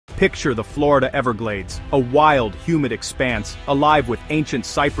Picture the Florida Everglades, a wild, humid expanse, alive with ancient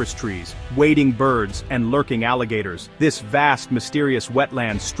cypress trees, wading birds, and lurking alligators. This vast, mysterious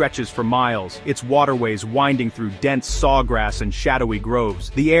wetland stretches for miles, its waterways winding through dense sawgrass and shadowy groves.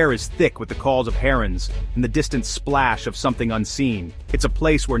 The air is thick with the calls of herons, and the distant splash of something unseen. It's a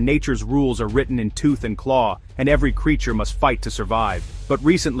place where nature's rules are written in tooth and claw, and every creature must fight to survive. But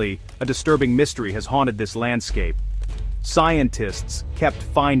recently, a disturbing mystery has haunted this landscape. Scientists kept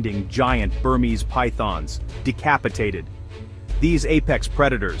finding giant Burmese pythons, decapitated. These apex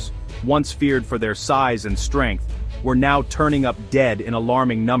predators, once feared for their size and strength, were now turning up dead in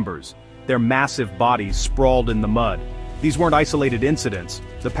alarming numbers, their massive bodies sprawled in the mud. These weren't isolated incidents.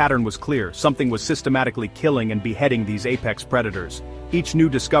 The pattern was clear. Something was systematically killing and beheading these apex predators. Each new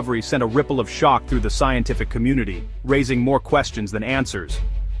discovery sent a ripple of shock through the scientific community, raising more questions than answers.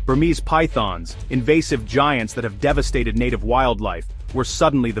 Burmese pythons, invasive giants that have devastated native wildlife, were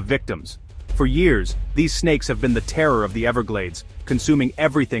suddenly the victims. For years, these snakes have been the terror of the Everglades, consuming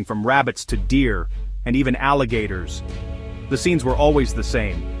everything from rabbits to deer, and even alligators. The scenes were always the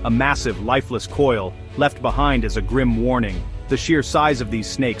same, a massive, lifeless coil, left behind as a grim warning. The sheer size of these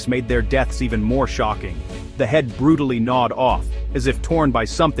snakes made their deaths even more shocking. The head brutally gnawed off, as if torn by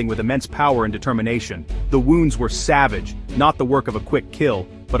something with immense power and determination. The wounds were savage, not the work of a quick kill,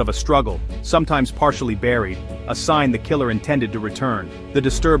 but of a struggle, sometimes partially buried, a sign the killer intended to return. The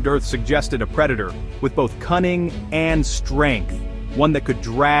disturbed earth suggested a predator, with both cunning and strength, one that could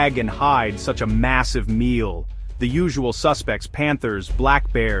drag and hide such a massive meal. The usual suspects, panthers,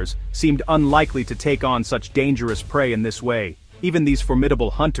 black bears, seemed unlikely to take on such dangerous prey in this way. Even these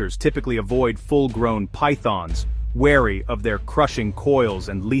formidable hunters typically avoid full-grown pythons, wary of their crushing coils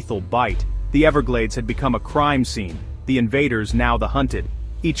and lethal bite. The Everglades had become a crime scene, the invaders now the hunted.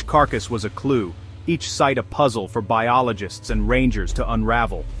 Each carcass was a clue, each site a puzzle for biologists and rangers to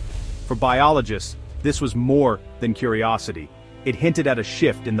unravel. For biologists, this was more than curiosity. It hinted at a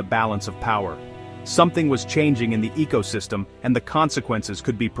shift in the balance of power. Something was changing in the ecosystem, and the consequences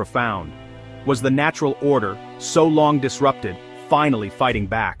could be profound. Was the natural order, so long disrupted, finally fighting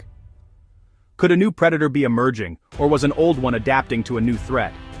back? Could a new predator be emerging, or was an old one adapting to a new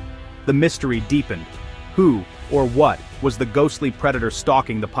threat? The mystery deepened. Who, or what, was the ghostly predator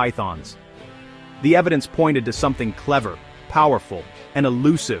stalking the pythons? The evidence pointed to something clever, powerful, and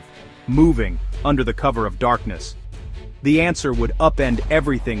elusive, moving under the cover of darkness. The answer would upend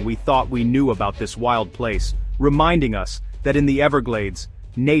everything we thought we knew about this wild place, reminding us that in the Everglades,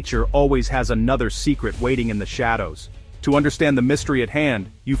 nature always has another secret waiting in the shadows. To understand the mystery at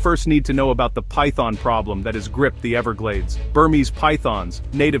hand, you first need to know about the python problem that has gripped the Everglades. Burmese pythons,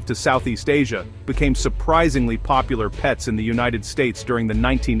 native to Southeast Asia, became surprisingly popular pets in the United States during the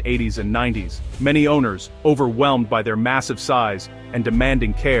 1980s and 90s. Many owners, overwhelmed by their massive size and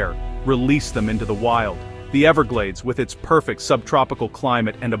demanding care, released them into the wild. The Everglades, with its perfect subtropical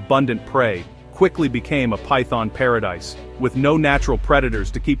climate and abundant prey, quickly became a python paradise. With no natural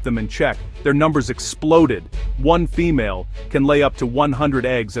predators to keep them in check, their numbers exploded. One female can lay up to 100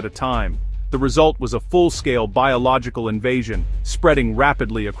 eggs at a time. The result was a full-scale biological invasion, spreading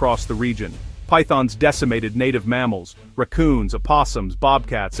rapidly across the region. Pythons decimated native mammals. Raccoons, opossums,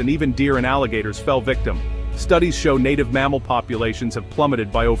 bobcats, and even deer and alligators fell victim. Studies show native mammal populations have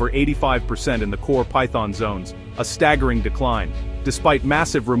plummeted by over 85% in the core python zones, a staggering decline. Despite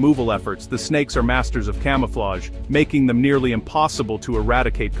massive removal efforts, the snakes are masters of camouflage, making them nearly impossible to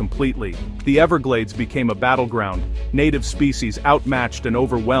eradicate completely. The Everglades became a battleground, native species outmatched and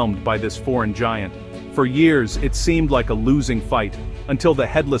overwhelmed by this foreign giant. For years, it seemed like a losing fight, until the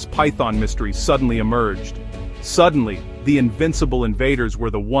headless python mystery suddenly emerged. Suddenly, the invincible invaders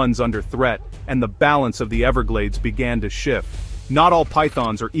were the ones under threat, and the balance of the Everglades began to shift. Not all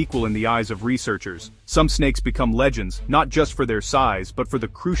pythons are equal in the eyes of researchers. Some snakes become legends, not just for their size, but for the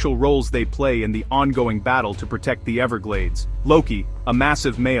crucial roles they play in the ongoing battle to protect the Everglades. Loki, a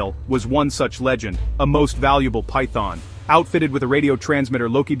massive male, was one such legend, a most valuable python. Outfitted with a radio transmitter,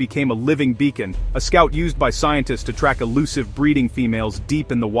 Loki became a living beacon, a scout used by scientists to track elusive breeding females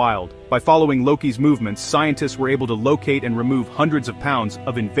deep in the wild. By following Loki's movements, scientists were able to locate and remove hundreds of pounds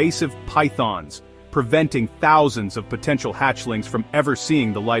of invasive pythons, preventing thousands of potential hatchlings from ever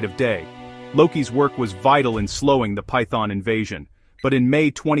seeing the light of day. Loki's work was vital in slowing the python invasion. But in May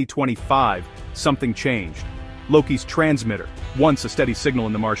 2025, something changed. Loki's transmitter, once a steady signal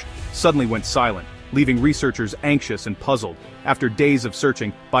in the marsh, suddenly went silent, leaving researchers anxious and puzzled. After days of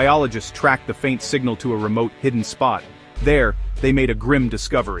searching, biologists tracked the faint signal to a remote, hidden spot. There, they made a grim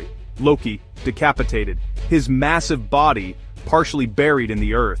discovery. Loki, decapitated, his massive body partially buried in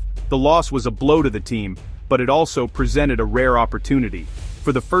the earth. The loss was a blow to the team, but it also presented a rare opportunity.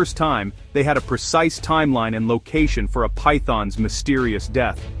 For the first time, they had a precise timeline and location for a python's mysterious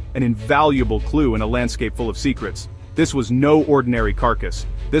death, an invaluable clue in a landscape full of secrets. This was no ordinary carcass.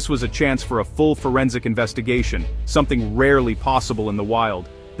 This was a chance for a full forensic investigation, something rarely possible in the wild.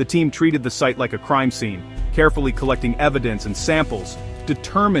 The team treated the site like a crime scene, carefully collecting evidence and samples,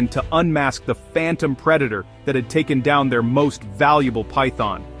 determined to unmask the phantom predator that had taken down their most valuable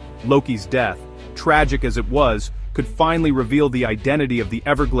python. Loki's death, tragic as it was, could finally reveal the identity of the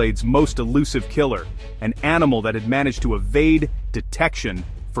Everglades' most elusive killer, an animal that had managed to evade detection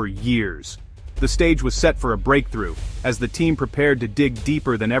for years. The stage was set for a breakthrough, as the team prepared to dig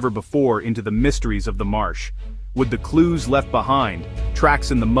deeper than ever before into the mysteries of the marsh. Would the clues left behind,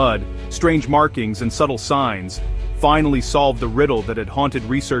 tracks in the mud, strange markings and subtle signs, finally solve the riddle that had haunted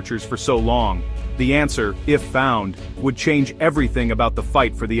researchers for so long? The answer, if found, would change everything about the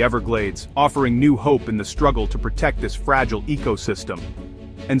fight for the Everglades, offering new hope in the struggle to protect this fragile ecosystem.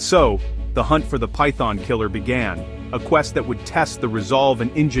 And so, the hunt for the python killer began, a quest that would test the resolve and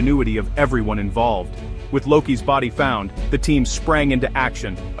ingenuity of everyone involved. With Loki's body found, the team sprang into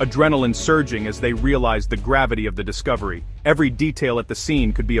action, adrenaline surging as they realized the gravity of the discovery. Every detail at the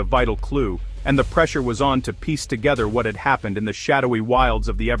scene could be a vital clue, and the pressure was on to piece together what had happened in the shadowy wilds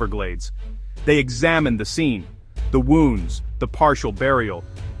of the Everglades. They examined the scene. The wounds, the partial burial,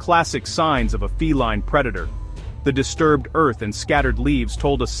 classic signs of a feline predator. The disturbed earth and scattered leaves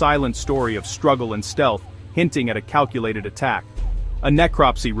told a silent story of struggle and stealth, hinting at a calculated attack. A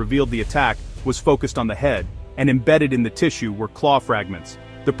necropsy revealed the attack was focused on the head, and embedded in the tissue were claw fragments.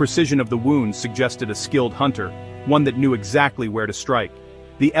 The precision of the wounds suggested a skilled hunter, one that knew exactly where to strike.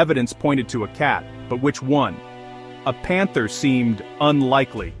 The evidence pointed to a cat, but which one? A panther seemed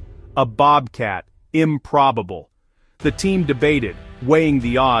unlikely. A bobcat, improbable. The team debated, weighing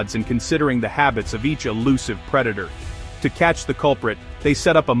the odds and considering the habits of each elusive predator. To catch the culprit, they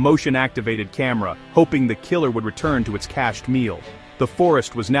set up a motion-activated camera, hoping the killer would return to its cached meal. The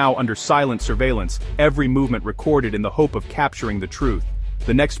forest was now under silent surveillance, every movement recorded in the hope of capturing the truth.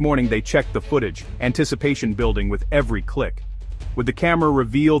 The next morning they checked the footage, anticipation building with every click. Would the camera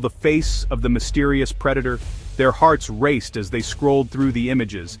reveal the face of the mysterious predator? Their hearts raced as they scrolled through the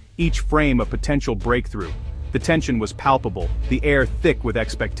images, each frame a potential breakthrough. The tension was palpable, the air thick with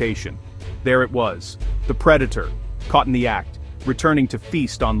expectation. There it was, the predator, caught in the act, returning to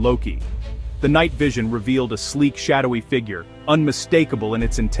feast on Loki. The night vision revealed a sleek, shadowy figure, unmistakable in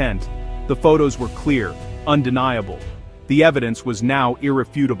its intent. The photos were clear, undeniable. The evidence was now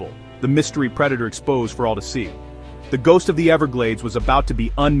irrefutable, the mystery predator exposed for all to see. The ghost of the Everglades was about to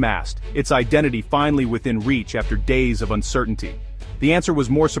be unmasked, its identity finally within reach after days of uncertainty. The answer was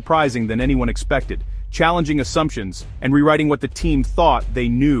more surprising than anyone expected, challenging assumptions and rewriting what the team thought they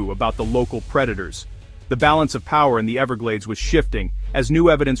knew about the local predators. The balance of power in the Everglades was shifting, as new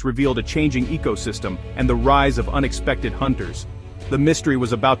evidence revealed a changing ecosystem and the rise of unexpected hunters. The mystery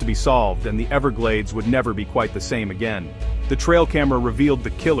was about to be solved, and the Everglades would never be quite the same again. The trail camera revealed the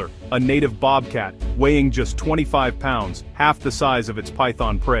killer, a native bobcat, weighing just 25 pounds, half the size of its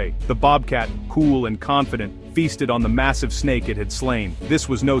python prey. The bobcat, cool and confident, feasted on the massive snake it had slain. This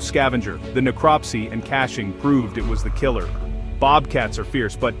was no scavenger. The necropsy and caching proved it was the killer. Bobcats are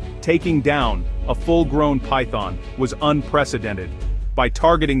fierce, but taking down a full-grown python was unprecedented. By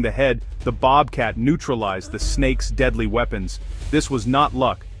targeting the head, the bobcat neutralized the snake's deadly weapons. This was not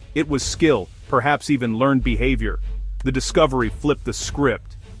luck, it was skill, perhaps even learned behavior. The discovery flipped the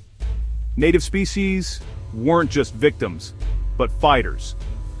script. Native species weren't just victims, but fighters.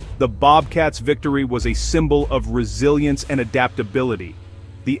 The bobcat's victory was a symbol of resilience and adaptability.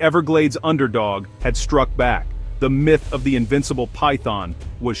 The Everglades underdog had struck back. The myth of the invincible python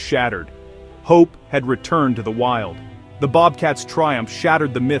was shattered. Hope had returned to the wild. The bobcat's triumph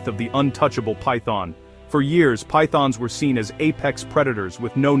shattered the myth of the untouchable python. For years, pythons were seen as apex predators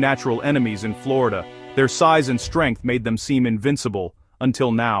with no natural enemies in Florida. Their size and strength made them seem invincible,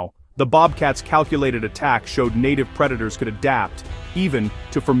 until now. The bobcat's calculated attack showed native predators could adapt, even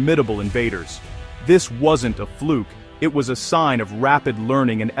to formidable invaders. This wasn't a fluke, it was a sign of rapid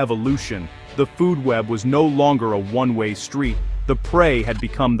learning and evolution. The food web was no longer a one-way street. The prey had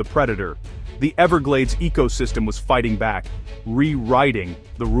become the predator. The Everglades ecosystem was fighting back, rewriting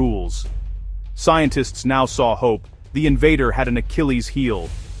the rules. Scientists now saw hope. The invader had an Achilles heel.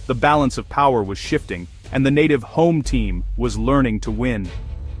 The balance of power was shifting, and the native home team was learning to win.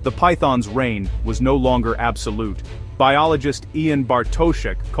 The python's reign was no longer absolute. Biologist Ian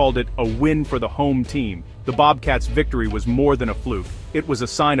Bartoszek called it a win for the home team. The bobcat's victory was more than a fluke. It was a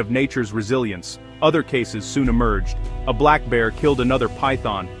sign of nature's resilience. Other cases soon emerged. A black bear killed another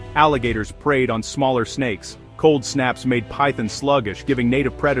python. Alligators preyed on smaller snakes. Cold snaps made pythons sluggish, giving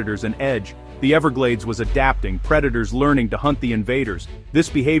native predators an edge. The Everglades was adapting, predators learning to hunt the invaders. This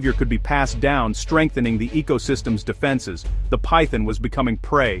behavior could be passed down, strengthening the ecosystem's defenses. The python was becoming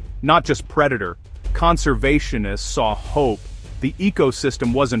prey, not just predator. Conservationists saw hope. The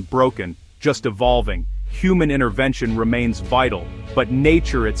ecosystem wasn't broken, just evolving. Human intervention remains vital, but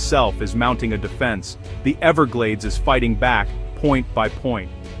nature itself is mounting a defense. The Everglades is fighting back, point by point.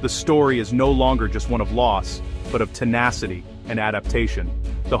 The story is no longer just one of loss, but of tenacity and adaptation.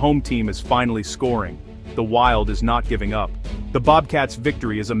 The home team is finally scoring. The wild is not giving up. The Bobcats'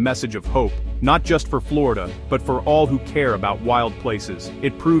 victory is a message of hope, not just for Florida, but for all who care about wild places.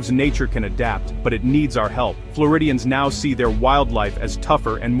 It proves nature can adapt, but it needs our help. Floridians now see their wildlife as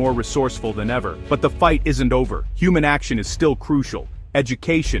tougher and more resourceful than ever. But the fight isn't over. Human action is still crucial.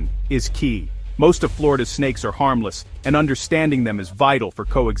 Education is key. Most of Florida's snakes are harmless, and understanding them is vital for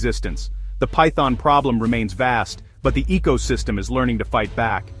coexistence. The python problem remains vast, but the ecosystem is learning to fight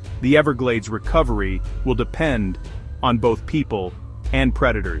back. The Everglades' recovery will depend on both people and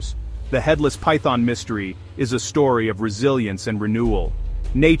predators. The headless python mystery is a story of resilience and renewal.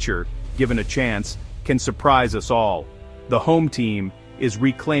 Nature, given a chance, can surprise us all. The home team is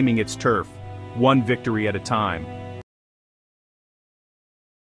reclaiming its turf, one victory at a time.